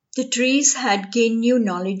The trees had gained new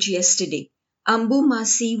knowledge yesterday. Ambu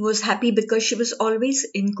Masi was happy because she was always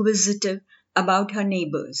inquisitive about her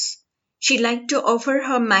neighbors. She liked to offer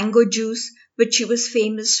her mango juice, which she was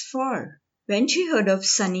famous for. When she heard of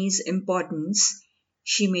Sunny's importance,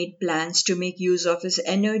 she made plans to make use of his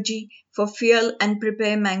energy for fuel and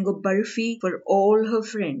prepare mango barfi for all her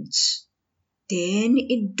friends. Then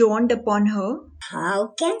it dawned upon her.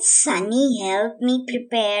 How can Sunny help me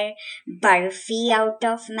prepare barfi out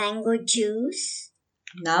of mango juice?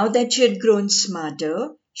 Now that she had grown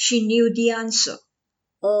smarter, she knew the answer.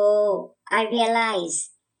 Oh, I realize.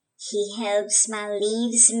 He helps my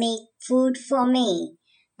leaves make food for me,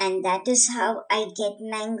 and that is how I get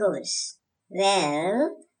mangoes.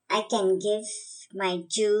 Well, I can give my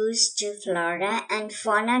juice to Flora and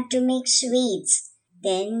Fauna to make sweets.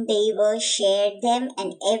 Then they will share them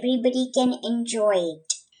and everybody can enjoy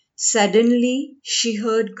it. Suddenly, she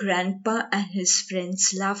heard Grandpa and his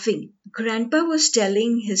friends laughing. Grandpa was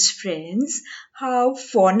telling his friends how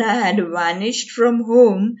Fauna had vanished from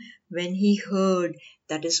home when he heard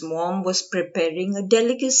that his mom was preparing a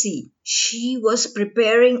delicacy. She was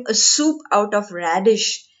preparing a soup out of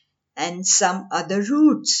radish and some other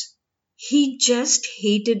roots. He just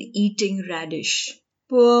hated eating radish.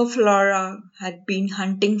 Poor Flora had been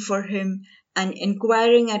hunting for him and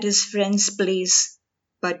inquiring at his friend's place,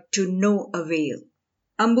 but to no avail.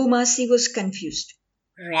 Ambumasi was confused.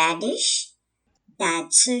 Radish?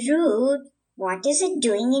 That's a root. What is it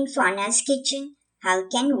doing in Fauna's kitchen? How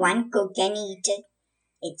can one cook and eat it?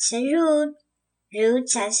 It's a root.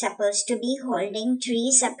 Roots are supposed to be holding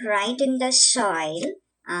trees upright in the soil.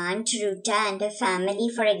 Aunt Ruta and her family,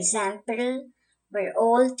 for example, were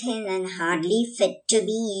all thin and hardly fit to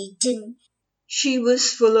be eaten. She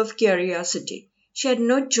was full of curiosity. She had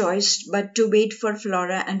no choice but to wait for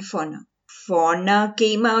Flora and Fauna. Fauna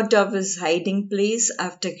came out of his hiding place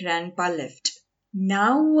after Grandpa left.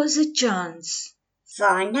 Now was a chance.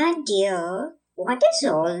 Fauna, dear, what is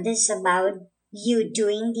all this about you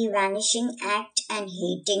doing the vanishing act and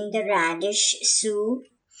hating the radish soup?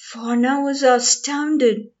 Fauna was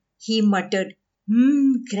astounded. He muttered,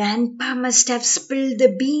 Grandpa must have spilled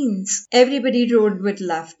the beans. Everybody roared with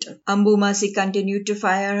laughter. Ambumasi continued to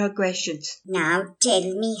fire her questions. Now tell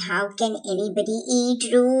me, how can anybody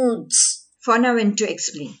eat roots? Fauna went to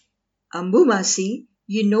explain. Ambumasi,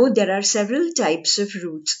 you know there are several types of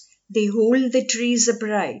roots. They hold the trees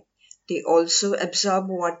upright. They also absorb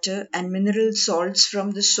water and mineral salts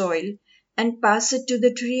from the soil and pass it to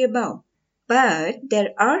the tree above. But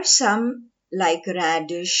there are some like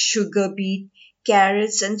radish, sugar beet,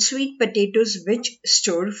 carrots, and sweet potatoes which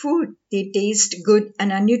store food. They taste good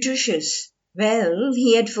and are nutritious. Well,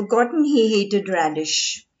 he had forgotten he hated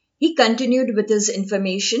radish. He continued with his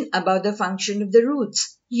information about the function of the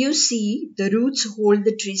roots. You see, the roots hold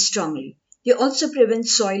the tree strongly. They also prevent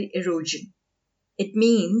soil erosion. It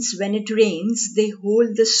means when it rains, they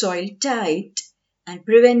hold the soil tight and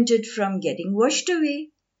prevent it from getting washed away.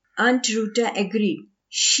 Aunt Ruta agreed.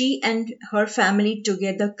 She and her family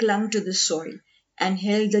together clung to the soil and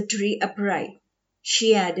held the tree upright.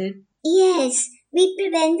 She added, Yes, we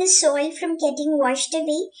prevent the soil from getting washed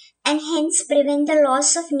away and hence prevent the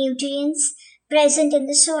loss of nutrients present in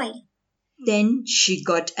the soil. then she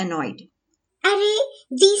got annoyed. Array,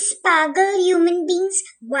 these pagal human beings,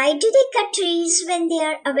 why do they cut trees when they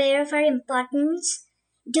are aware of our importance?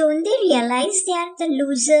 Don't they realize they are the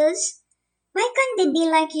losers? Why can't they be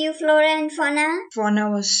like you, Flora and Fauna?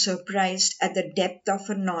 Fauna was surprised at the depth of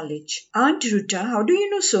her knowledge. Aunt Ruta, how do you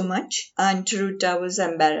know so much? Aunt Ruta was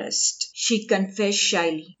embarrassed. She confessed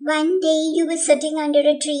shyly. One day you were sitting under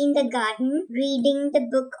a tree in the garden reading the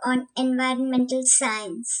book on environmental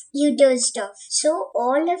science. You dozed off. So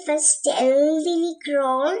all of us stealthily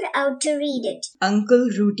crawled out to read it. Uncle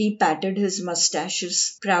Rudy patted his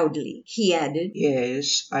mustaches proudly. He added,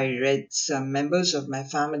 Yes, I read some members of my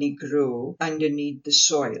family grow underneath the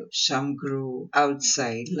soil. Some grow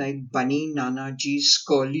outside like Bunny Nanaji's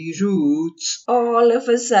curly roots. All of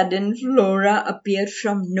a sudden, Flora appeared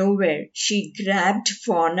from nowhere. She grabbed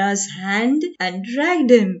Fauna's hand and dragged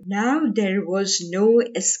him. Now there was no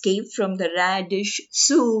escape from the radish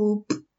soup.